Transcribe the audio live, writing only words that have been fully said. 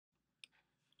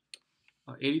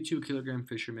A 82 kilogram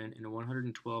fisherman in a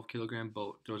 112 kilogram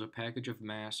boat throws a package of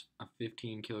mass of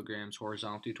 15 kilograms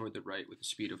horizontally toward the right with a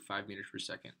speed of 5 meters per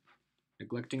second.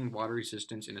 Neglecting water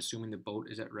resistance and assuming the boat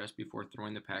is at rest before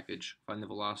throwing the package, find the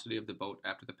velocity of the boat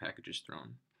after the package is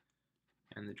thrown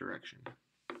and the direction.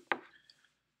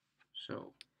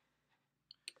 So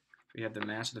we have the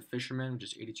mass of the fisherman, which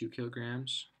is 82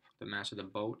 kilograms, the mass of the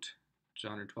boat, which is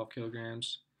 112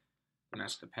 kilograms, the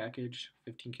mass of the package,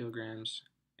 15 kilograms,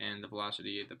 and the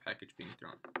velocity of the package being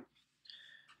thrown.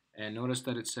 And notice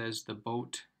that it says the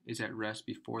boat is at rest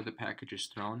before the package is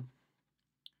thrown,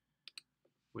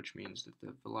 which means that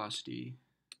the velocity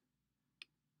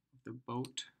of the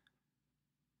boat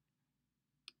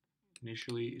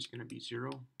initially is going to be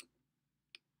 0.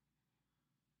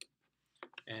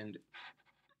 And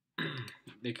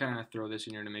they kind of throw this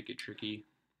in here to make it tricky.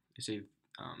 They say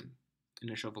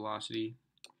initial velocity,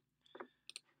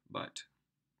 but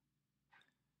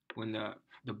when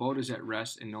the boat is at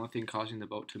rest and the only thing causing the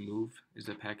boat to move is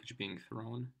the package being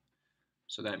thrown.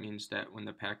 So that means that when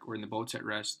the boat's at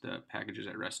rest, the package is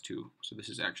at rest too. So this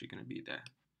is actually going to be the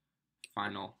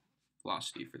final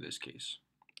velocity for this case.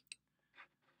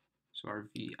 So our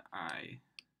VI,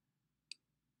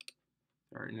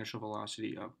 our initial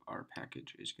velocity of our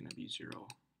package is going to be 0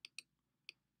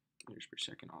 meters per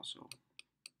second also.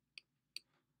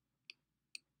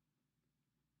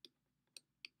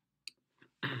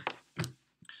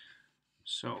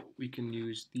 So we can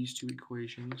use these two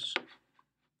equations.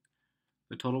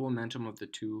 The total momentum of the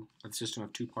system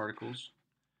of two particles,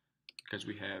 because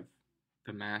we have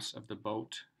the mass of the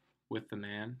boat with the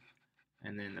man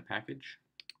and then the package.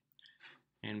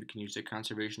 And we can use the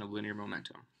conservation of linear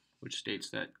momentum, which states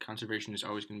that conservation is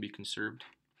always going to be conserved.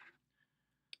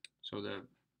 So the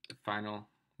final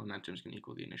momentum is going to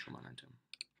equal the initial momentum.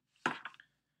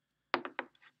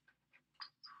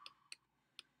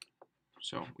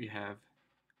 So we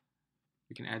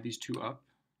can add these two up,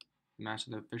 the mass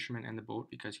of the fisherman and the boat,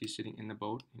 because he's sitting in the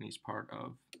boat and he's part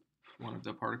of one of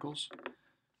the particles.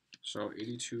 So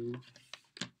 82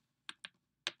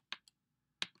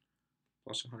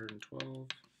 plus 112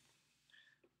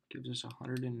 gives us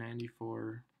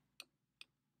 194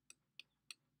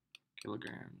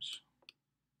 kilograms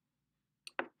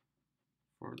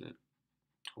for the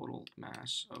total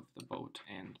mass of the boat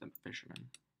and the fisherman.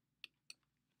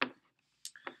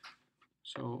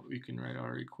 So we can write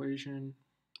our equation.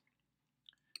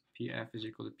 PF is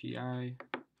equal to PI,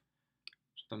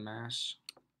 so the mass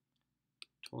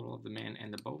total of the man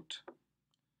and the boat,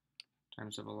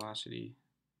 times the velocity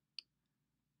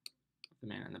of the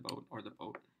man and the boat, or the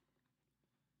boat,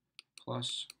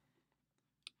 plus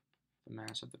the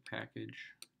mass of the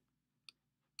package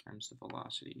times the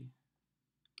velocity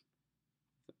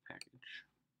of the package.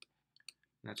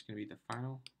 And that's going to be the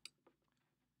final.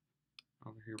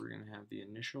 Over here we're going to have the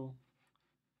initial,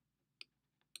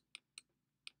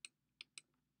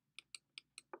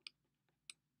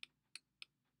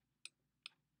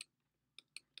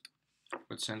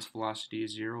 but since velocity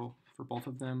is 0 for both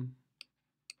of them,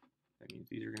 that means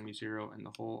these are going to be 0 and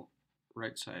the whole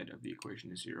right side of the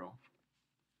equation is 0.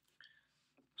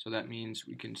 So that means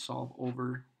we can solve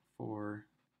over for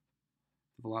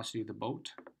the velocity of the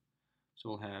boat. So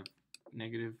we'll have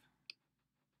negative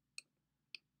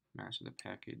mass of the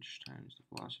package times the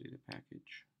velocity of the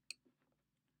package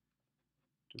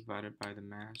divided by the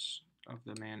mass of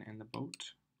the man and the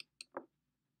boat.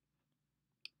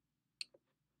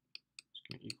 It's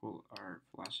going to equal our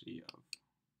velocity of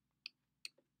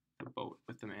the boat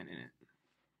with the man in it.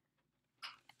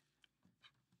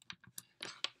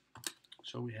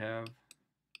 So we have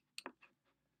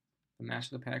the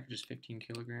mass of the package is 15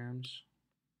 kilograms.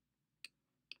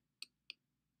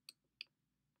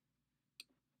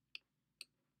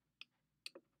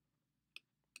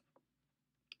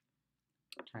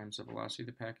 Times the velocity of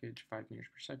the package, 5 meters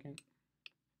per second.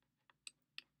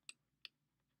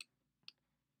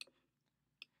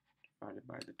 Divided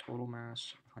by the total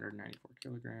mass, 194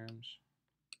 kilograms.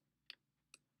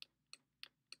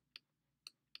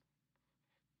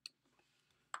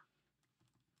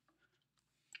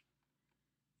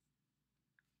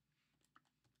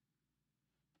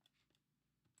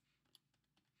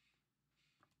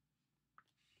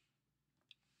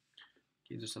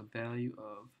 Gives us a value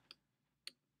of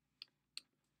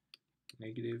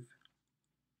negative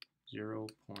 0.387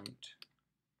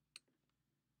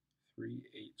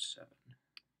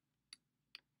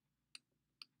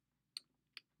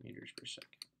 meters per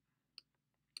second.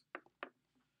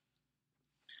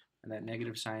 And that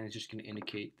negative sign is just going to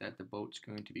indicate that the boat's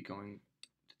going to be going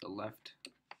to the left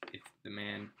if the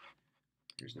man,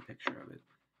 here's the picture of it,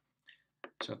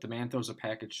 So if the man throws a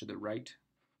package to the right,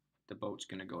 the boat's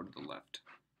going to go to the left.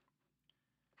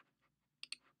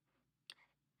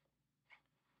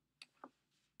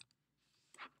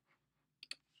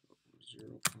 So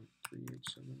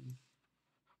 0.387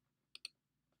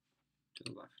 to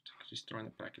the left, because he's throwing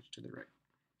the package to the right.